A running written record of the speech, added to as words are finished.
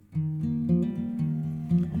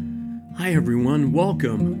Hi, everyone.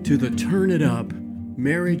 Welcome to the Turn It Up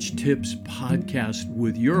Marriage Tips Podcast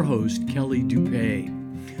with your host, Kelly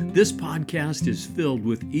Dupay. This podcast is filled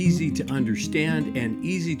with easy to understand and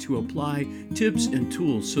easy to apply tips and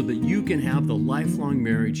tools so that you can have the lifelong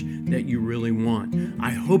marriage that you really want.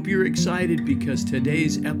 I hope you're excited because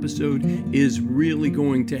today's episode is really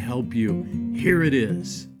going to help you. Here it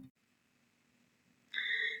is.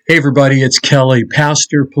 Hey everybody, it's Kelly,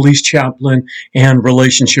 pastor, police chaplain, and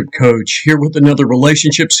relationship coach, here with another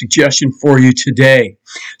relationship suggestion for you today.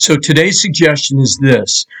 So today's suggestion is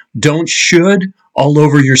this: don't should all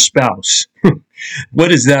over your spouse.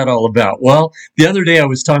 What is that all about? Well, the other day I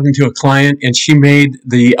was talking to a client and she made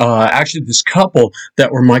this couple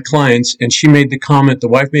that were my clients, and she made the comment, the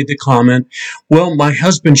wife made the comment, well, my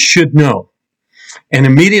husband should know. And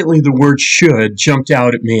immediately the word should jumped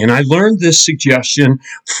out at me. And I learned this suggestion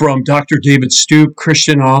from Dr. David Stoop,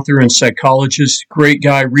 Christian author and psychologist, great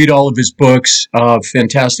guy, read all of his books,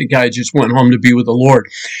 fantastic guy, just went home to be with the Lord.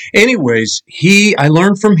 Anyways, I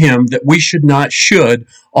learned from him that we should not should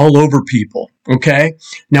all over people, okay?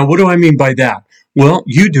 Now, what do I mean by that? Well,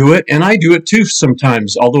 you do it, and I do it too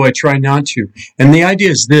sometimes, although I try not to. And the idea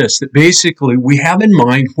is this, that basically we have in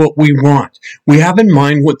mind what we want. We have in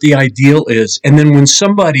mind what the ideal is. And then when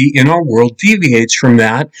somebody in our world deviates from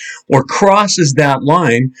that or crosses that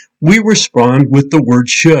line, we respond with the word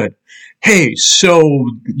should. Hey, so,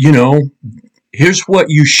 here's what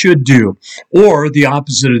you should do. Or the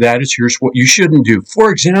opposite of that is here's what you shouldn't do. For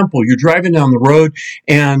example, you're driving down the road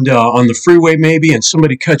and on the freeway maybe, and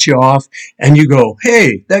somebody cuts you off and you go,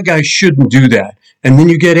 hey, that guy shouldn't do that. And then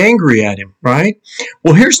you get angry at him, right?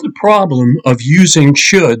 Well, here's the problem of using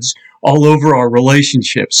shoulds all over our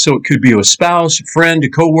relationships. So it could be a spouse, a friend, a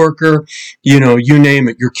coworker, you name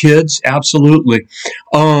it, your kids, absolutely.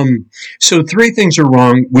 So three things are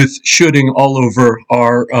wrong with shoulding all over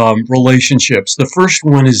our relationships. The first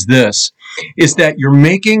one is this, is that you're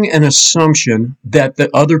making an assumption that the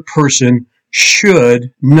other person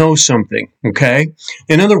should know something, okay?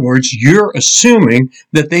 In other words, you're assuming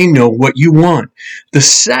that they know what you want. The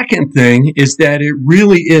second thing is that it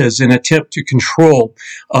really is an attempt to control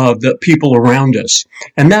the people around us.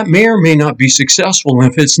 And that may or may not be successful.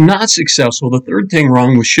 And if it's not successful, the third thing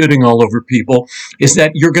wrong with shoulding all over people is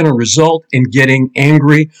that you're going to result in getting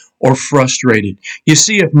angry or frustrated. You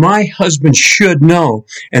see, if my husband should know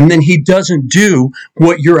and then he doesn't do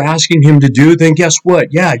what you're asking him to do, then guess what?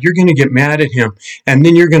 Yeah, you're going to get mad at him. And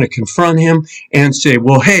then you're going to confront him and say,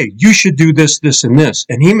 well, hey, you should do this, this, and this.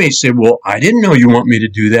 And he may say, well, I didn't know you want me to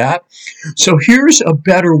do that. So here's a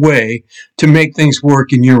better way to make things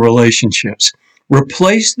work in your relationships.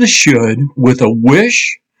 Replace the should with a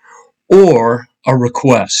wish or a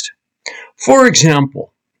request. For example,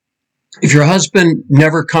 if your husband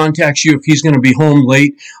never contacts you, if he's going to be home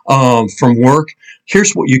late from work,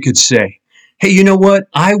 here's what you could say. Hey, you know what?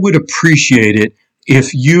 I would appreciate it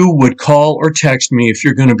if you would call or text me if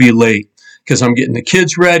you're going to be late, because I'm getting the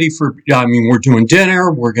kids ready we're doing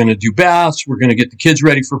dinner, we're going to do baths, we're going to get the kids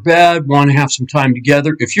ready for bed, want to have some time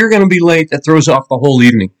together. If you're going to be late, that throws off the whole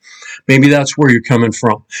evening. Maybe that's where you're coming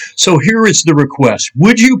from. So here is the request.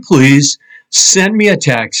 Would you please send me a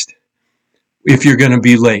text if you're going to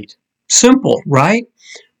be late? Simple, right?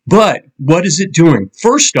 But what is it doing?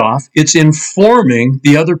 First off, it's informing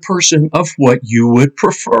the other person of what you would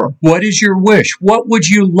prefer. What is your wish? What would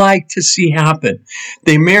you like to see happen?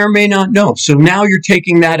 They may or may not know. So now you're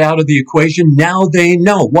taking that out of the equation. Now they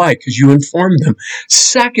know. Why? Because you informed them.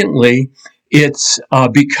 Secondly, it's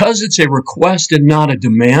because it's a request and not a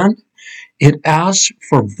demand, it asks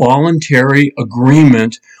for voluntary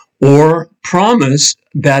agreement or promise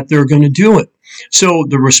that they're going to do it. So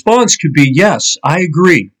the response could be, yes, I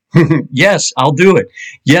agree. Yes, I'll do it.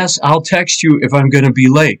 Yes, I'll text you if I'm going to be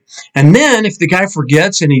late. And then if the guy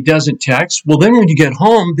forgets and he doesn't text, well, then when you get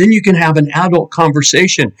home, then you can have an adult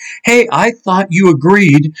conversation. Hey, I thought you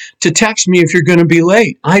agreed to text me if you're going to be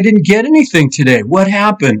late. I didn't get anything today. What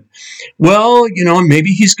happened? Well, maybe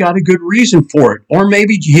he's got a good reason for it. Or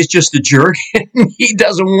maybe he's just a jerk and he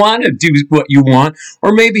doesn't want to do what you want.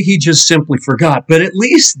 Or maybe he just simply forgot. But at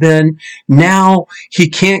least then, now he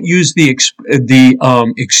can't use the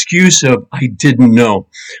excuse of, I didn't know.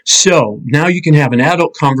 So now you can have an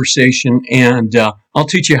adult conversation, and I'll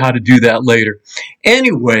teach you how to do that later.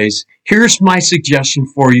 Anyways, here's my suggestion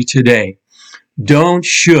for you today. Don't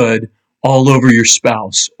should all over your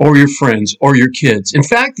spouse or your friends or your kids. In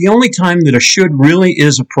fact, the only time that a should really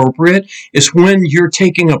is appropriate is when you're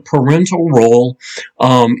taking a parental role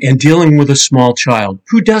and dealing with a small child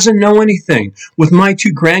who doesn't know anything. With my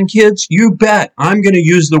 2 grandkids, you bet I'm going to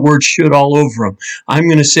use the word should all over them. I'm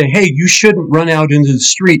going to say, hey, you shouldn't run out into the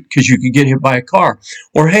street because you could get hit by a car.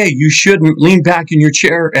 Or, hey, you shouldn't lean back in your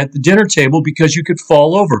chair at the dinner table because you could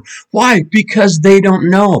fall over. Why? Because they don't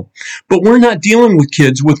know. But we're not dealing with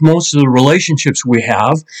kids with most of the relationships we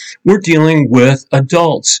have. We're dealing with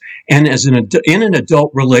adults. And in an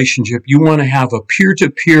adult relationship, you want to have a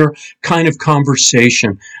peer-to-peer kind of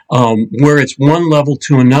conversation where it's one level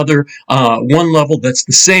to another, one level that's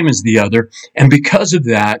the same as the other. And because of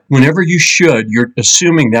that, whenever you should, you're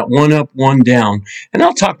assuming that one up, one down. And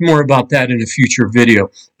I'll talk more about that in a future video.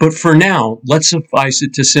 But for now, let's suffice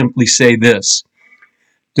it to simply say this.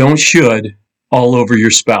 Don't should all over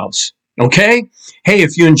your spouse. Okay? Hey,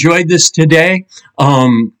 if you enjoyed this today,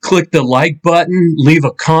 click the like button, leave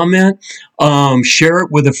a comment, share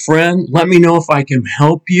it with a friend. Let me know if I can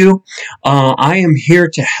help you. I am here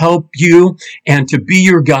to help you and to be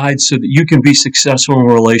your guide so that you can be successful in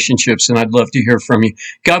relationships, and I'd love to hear from you.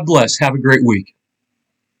 God bless. Have a great week.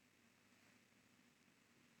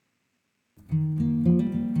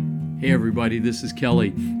 Hey everybody, this is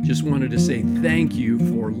Kelly. Just wanted to say thank you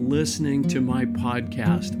for listening to my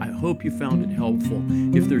podcast. I hope you found it helpful.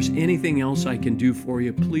 If there's anything else I can do for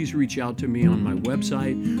you, please reach out to me on my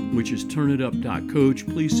website, which is turnitup.coach.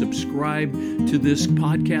 Please subscribe to this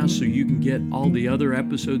podcast so you can get all the other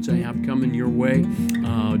episodes I have coming your way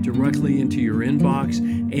directly into your inbox.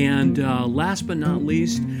 And last but not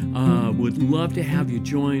least, would love to have you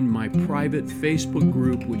join my private Facebook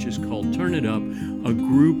group, which is called Turn It Up, a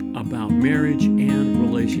group about marriage and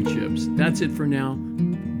relationships. That's it for now.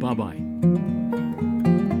 Bye-bye.